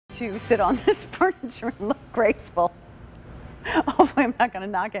to sit on this furniture and look graceful. Hopefully I'm not going to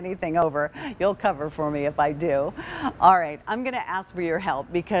knock anything over. You'll cover for me if I do. All right, I'm going to ask for your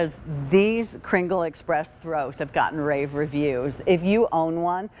help because these Kringle Express throws have gotten rave reviews. If you own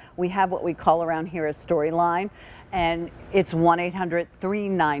one, we have what we call around here a storyline, and it's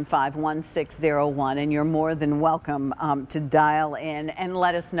 1-800-395-1601, and you're more than welcome to dial in and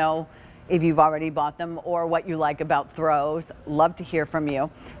let us know if you've already bought them or what you like about throws. Love to hear from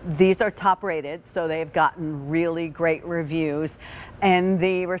you. These are top rated, so they've gotten really great reviews, and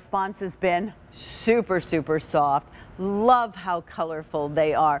the response has been super, super soft. Love how colorful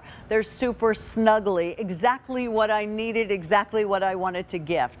they are. They're super snuggly, exactly what I needed, exactly what I wanted to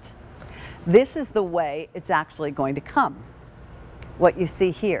gift. This is the way it's actually going to come, what you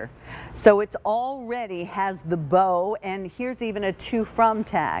see here. So it's already has the bow, and here's even a to from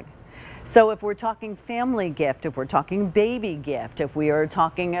tag. So if we're talking family gift, if we're talking baby gift, if we are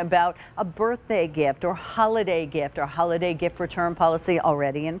talking about a birthday gift or holiday gift return policy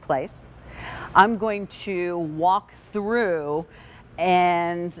already in place, I'm going to walk through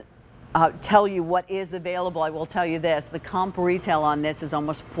and tell you what is available. I will tell you this, the comp retail on this is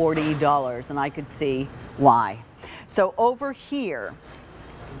almost $40, and I could see why. So over here,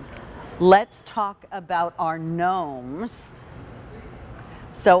 let's talk about our gnomes.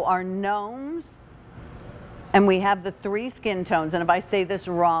 So our gnomes, and we have the 3 skin tones, and if I say this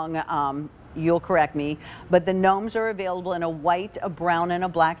wrong, you'll correct me, but the gnomes are available in a white, a brown, and a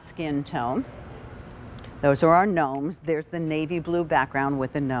black skin tone. Those are our gnomes. There's the navy blue background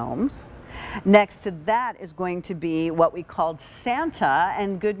with the gnomes. Next to that is going to be what we called Santa,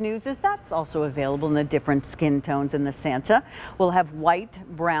 and good news is that's also available in the different skin tones in the Santa. We'll have white,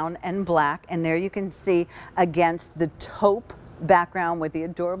 brown, and black, and there you can see against the taupe background with the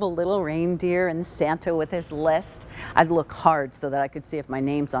adorable little reindeer and Santa with his list. I'd look hard so that I could see if my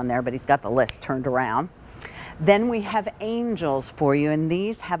name's on there, but he's got the list turned around. Then we have angels for you, and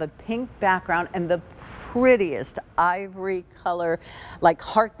these have a pink background and the prettiest ivory color, like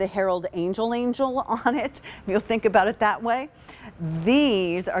Heart the Herald Angel on it. You'll think about it that way.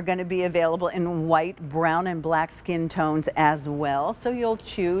 These are going to be available in white, brown, and black skin tones as well, so you'll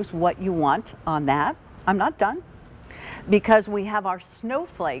choose what you want on that. I'm not done, because we have our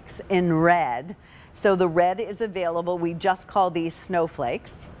snowflakes in red. So the red is available. We just call these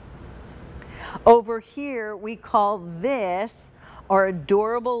snowflakes. Over here, we call this our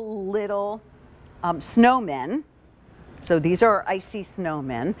adorable little snowmen. So these are our icy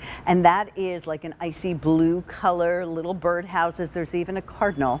snowmen, and that is like an icy blue color, little birdhouses. There's even a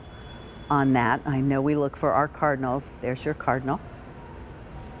cardinal on that. I know we look for our cardinals. There's your cardinal.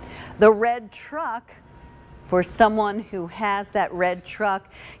 The red truck, for someone who has that red truck,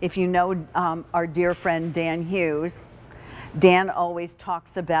 if you know our dear friend Dan Hughes, Dan always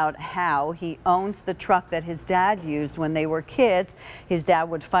talks about how he owns the truck that his dad used when they were kids. His dad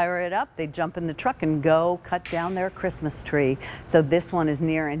would fire it up, they'd jump in the truck and go cut down their Christmas tree. So this one is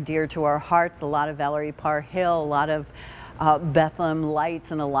near and dear to our hearts. A lot of Valerie Parr Hill, a lot of Bethlehem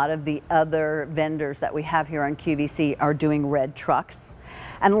Lights, and a lot of the other vendors that we have here on QVC are doing red trucks.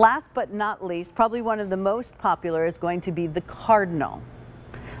 And last but not least, probably one of the most popular is going to be the cardinal.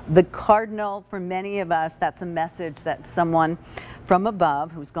 The cardinal, for many of us, that's a message that someone from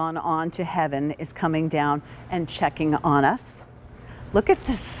above who's gone on to heaven is coming down and checking on us. Look at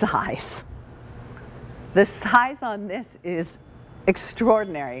the size. The size on this is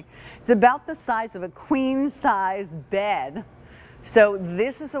extraordinary. It's about the size of a queen-size bed. So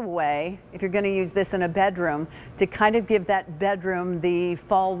this is a way, if you're going to use this in a bedroom, to kind of give that bedroom the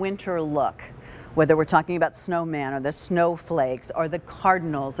fall-winter look, whether we're talking about snowman or the snowflakes or the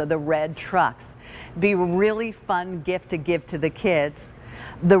cardinals or the red trucks. Be a really fun gift to give to the kids.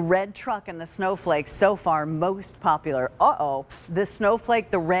 The red truck and the snowflakes so far most popular. The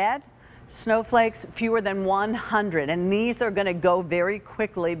snowflake, the red snowflakes, fewer than 100, and these are going to go very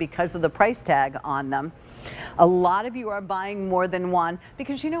quickly because of the price tag on them. A lot of you are buying more than one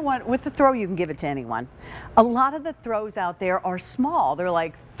because you know what, with the throw you can give it to anyone. A lot of the throws out there are small. They're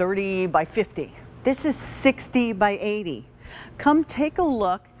like 30 by 50. This is 60 by 80. Come take a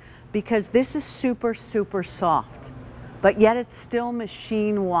look, because this is super, super soft, but yet it's still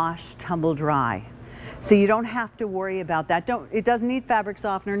machine wash, tumble dry. So you don't have to worry about that. It doesn't need fabric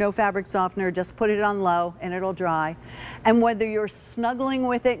softener, no fabric softener, just put it on low and it'll dry. And whether you're snuggling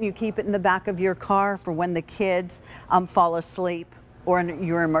with it and you keep it in the back of your car for when the kids fall asleep, or in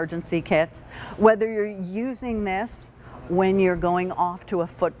your emergency kit, whether you're using this when you're going off to a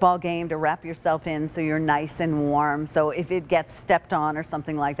football game to wrap yourself in so you're nice and warm, so if it gets stepped on or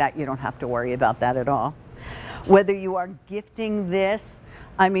something like that, you don't have to worry about that at all. Whether you are gifting this,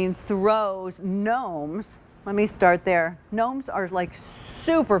 I mean, throws, gnomes, let me start there. Gnomes are like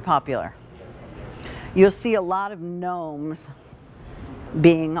super popular. You'll see a lot of gnomes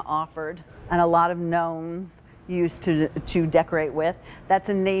being offered and a lot of gnomes used to decorate with. That's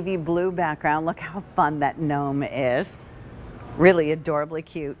a navy blue background. Look how fun that gnome is. Really adorably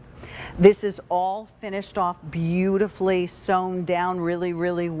cute. This is all finished off beautifully, sewn down really,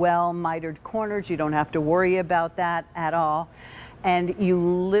 really well, mitered corners. You don't have to worry about that at all. And you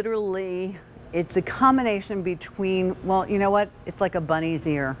literally, it's a combination between, well, you know what? It's like a bunny's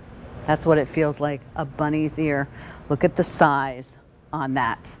ear. That's what it feels like, a bunny's ear. Look at the size on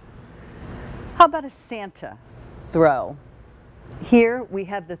that. How about a Santa throw? Here we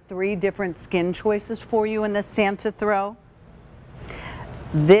have the 3 different skin choices for you in the Santa throw.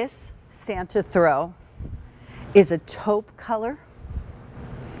 This Santa throw is a taupe color,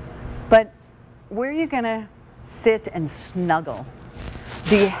 but where are you gonna sit and snuggle?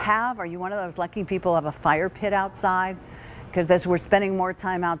 Are you one of those lucky people who have a fire pit outside? Because as we're spending more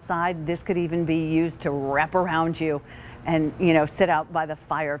time outside, this could even be used to wrap around you and, you know, sit out by the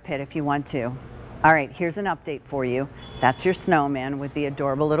fire pit if you want to. All right, here's an update for you. That's your snowman with the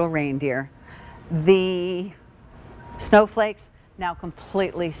adorable little reindeer. The snowflakes, now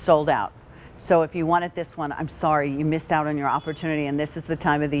completely sold out. So if you wanted this one, I'm sorry, you missed out on your opportunity, and this is the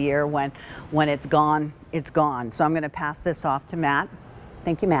time of the year when it's gone, it's gone. So I'm gonna pass this off to Matt.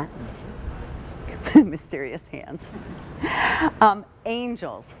 Thank you, Matt. Mysterious hands.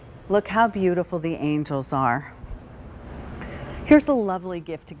 Angels. Look how beautiful the angels are. Here's a lovely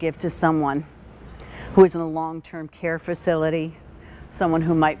gift to give to someone who is in a long-term care facility, someone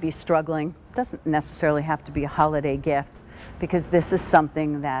who might be struggling. Doesn't necessarily have to be a holiday gift, because this is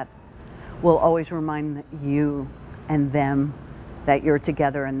something that will always remind you and them that you're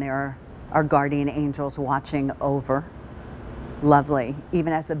together and there are guardian angels watching over. Lovely.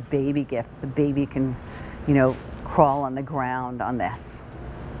 Even as a baby gift, the baby can, you know, crawl on the ground on this.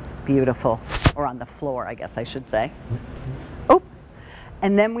 Beautiful. Or on the floor, I guess I should say. Oh,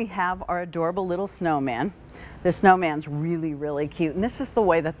 and then we have our adorable little snowman. The snowman's really, really cute, and this is the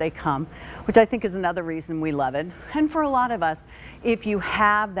way that they come, which I think is another reason we love it. And for a lot of us, if you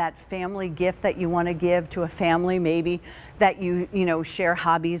have that family gift that you want to give to a family, maybe that you know, share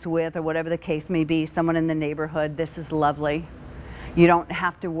hobbies with, or whatever the case may be, someone in the neighborhood, this is lovely. You don't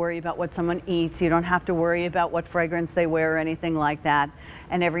have to worry about what someone eats. You don't have to worry about what fragrance they wear or anything like that.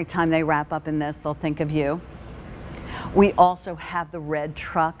 And every time they wrap up in this, they'll think of you. We also have the red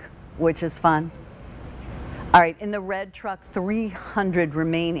truck, which is fun. All right, in the red truck, 300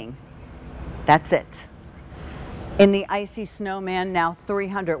 remaining. That's it. In the icy snowman, now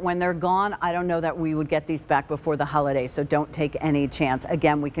 300. When they're gone, I don't know that we would get these back before the holidays, so don't take any chance.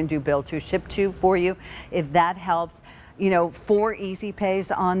 Again, we can do bill to, ship to for you if that helps. You know, 4 easy pays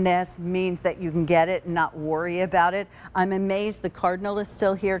on this means that you can get it and not worry about it. I'm amazed the cardinal is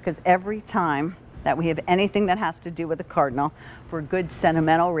still here, because every time that we have anything that has to do with a cardinal for good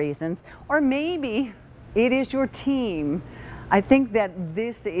sentimental reasons, or maybe it is your team. I think that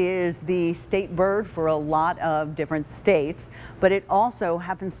this is the state bird for a lot of different states, but it also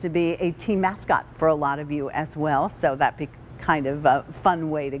happens to be a team mascot for a lot of you as well, so that'd be kind of a fun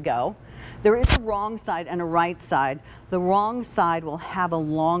way to go. There is a wrong side and a right side. The wrong side will have a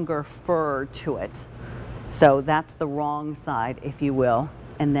longer fur to it. So that's the wrong side, if you will.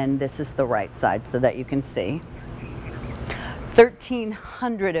 And then this is the right side so that you can see.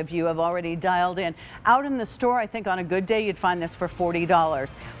 1,300 of you have already dialed in. Out in the store, I think on a good day, you'd find this for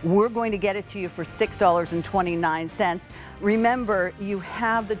 $40. We're going to get it to you for $6.29. Remember, you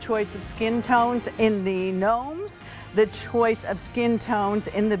have the choice of skin tones in the gnomes, the choice of skin tones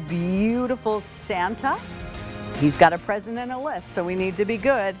in the beautiful Santa. He's got a present and a list, so we need to be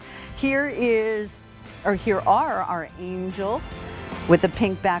good. Here are our angels with the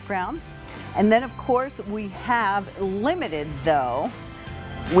pink background. And then, of course, we have limited, though.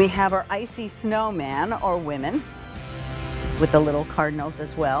 We have our icy snowman, or women, with the little cardinals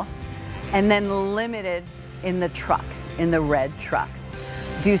as well. And then limited in the truck, in the red trucks.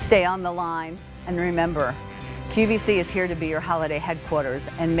 Do stay on the line, and remember, QVC is here to be your holiday headquarters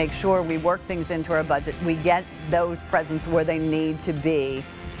and make sure we work things into our budget. We get those presents where they need to be.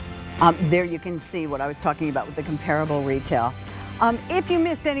 There you can see what I was talking about with the comparable retail. If you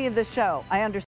missed any of the show, I understand.